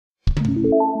Hello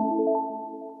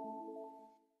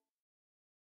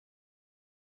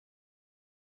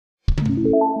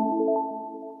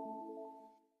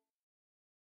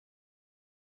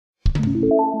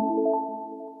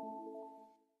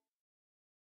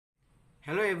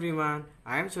everyone,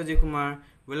 I am Soujit Kumar.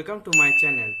 Welcome to my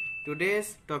channel.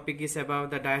 Today's topic is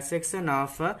about the dissection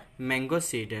of mango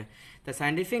seed. The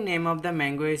scientific name of the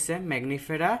mango is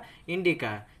Mangifera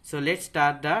indica. So let's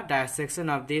start the dissection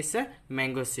of this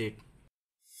mango seed.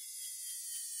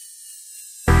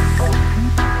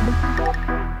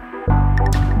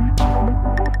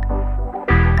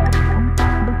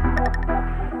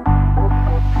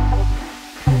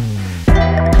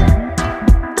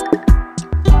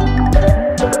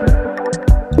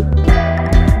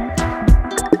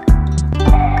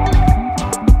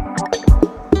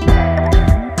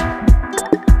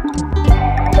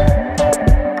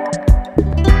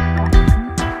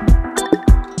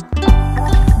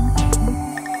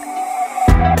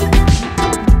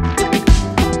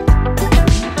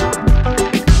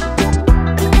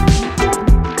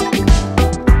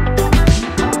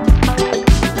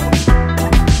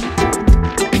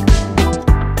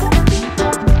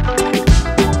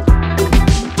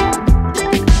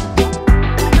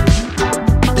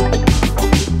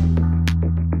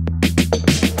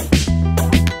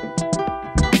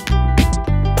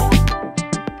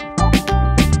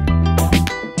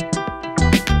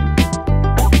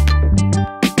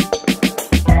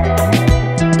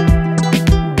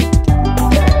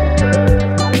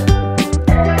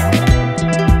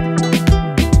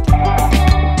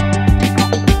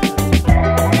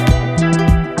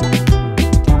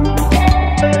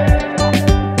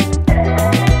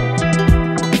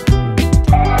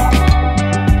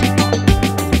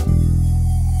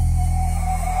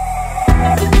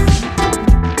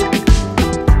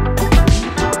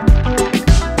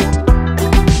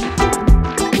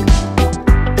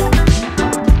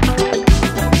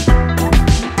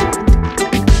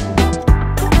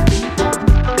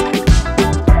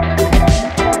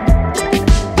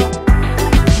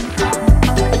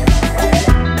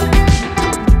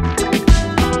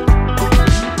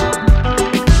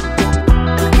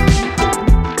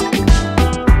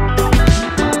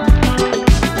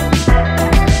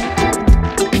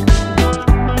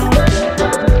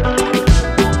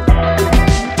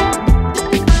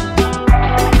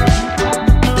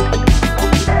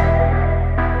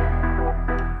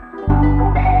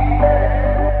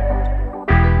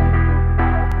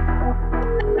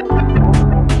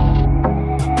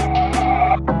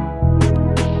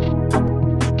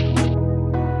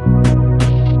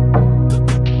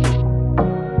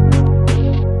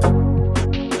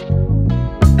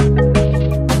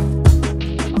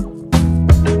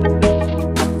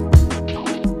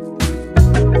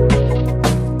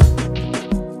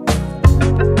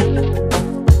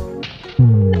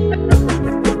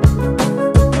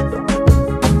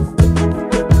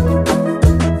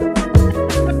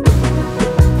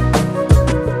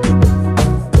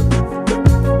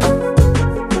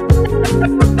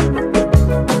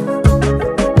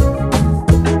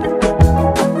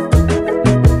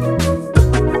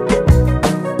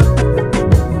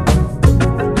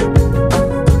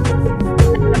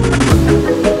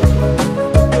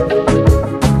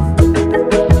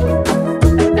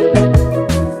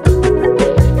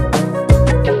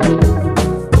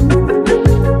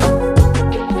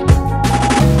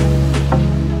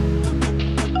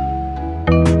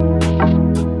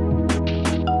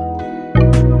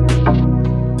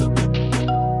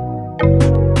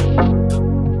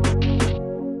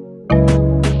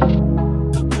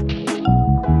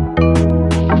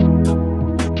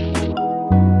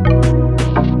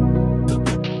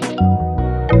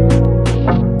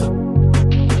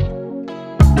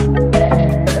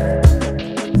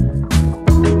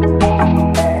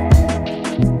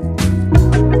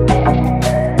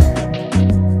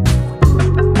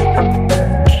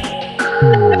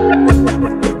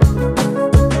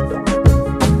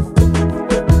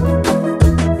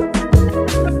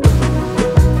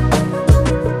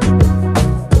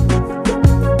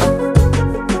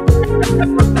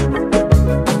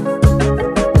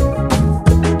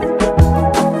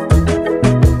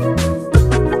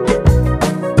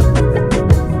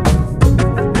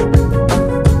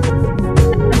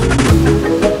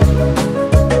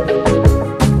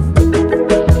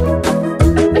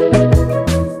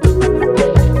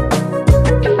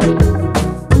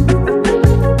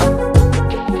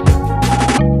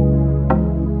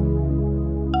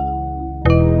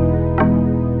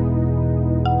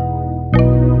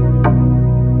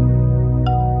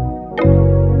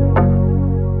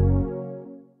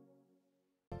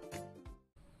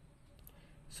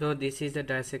 So this is the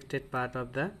dissected part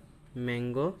of the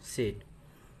mango seed.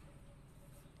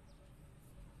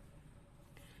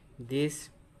 This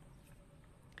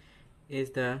is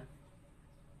the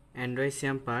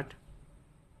androecium part.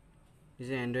 This is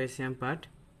the androecium part.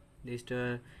 This is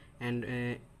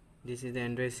the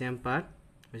androecium part,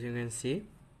 as you can see,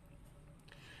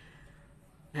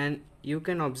 and you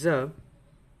can observe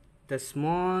the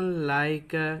small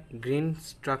green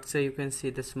structure. You can see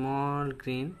the small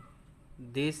green.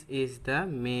 This is the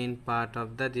main part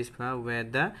of this part where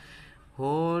the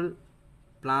whole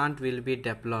plant will be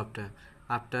developed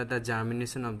after the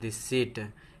germination of this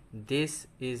seed. This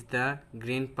is the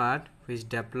green part which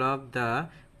develop the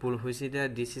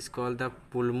this is called the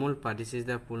pulmule part. This is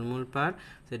the pulmule part.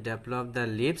 So develop the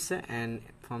leaves, and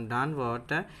from downward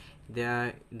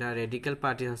the radical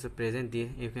part is also present.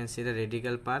 You can see the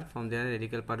radical part. From there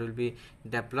radical part will be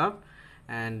developed,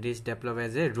 and this develop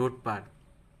as a root part.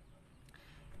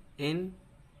 In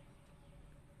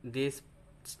this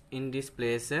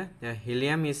place the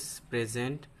helium is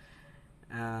present.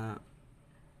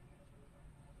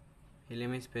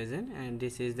 Helium is present, and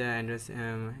this is the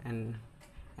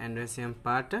androecium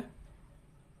part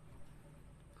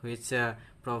which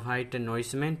provide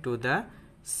nourishment to the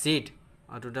seed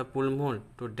or to the pulmule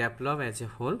to develop as a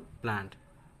whole plant.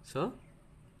 So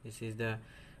this is the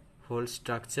whole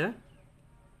structure.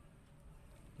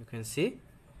 You can see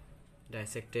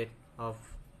dissected of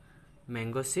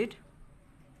mango seed.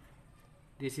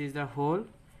 This is the whole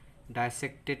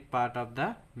dissected part of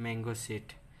the mango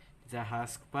seed. The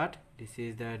husk part. This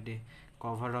is the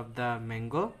cover of the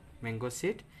mango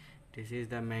seed. This is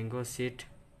the mango seed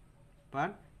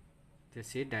part, the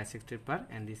seed dissected part,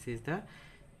 and this is the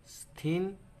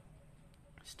thin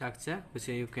structure which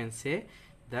you can say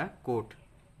the coat.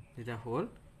 This is the whole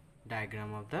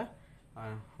diagram of the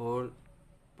whole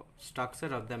structure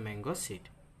of the mango seed.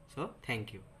 So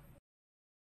thank you.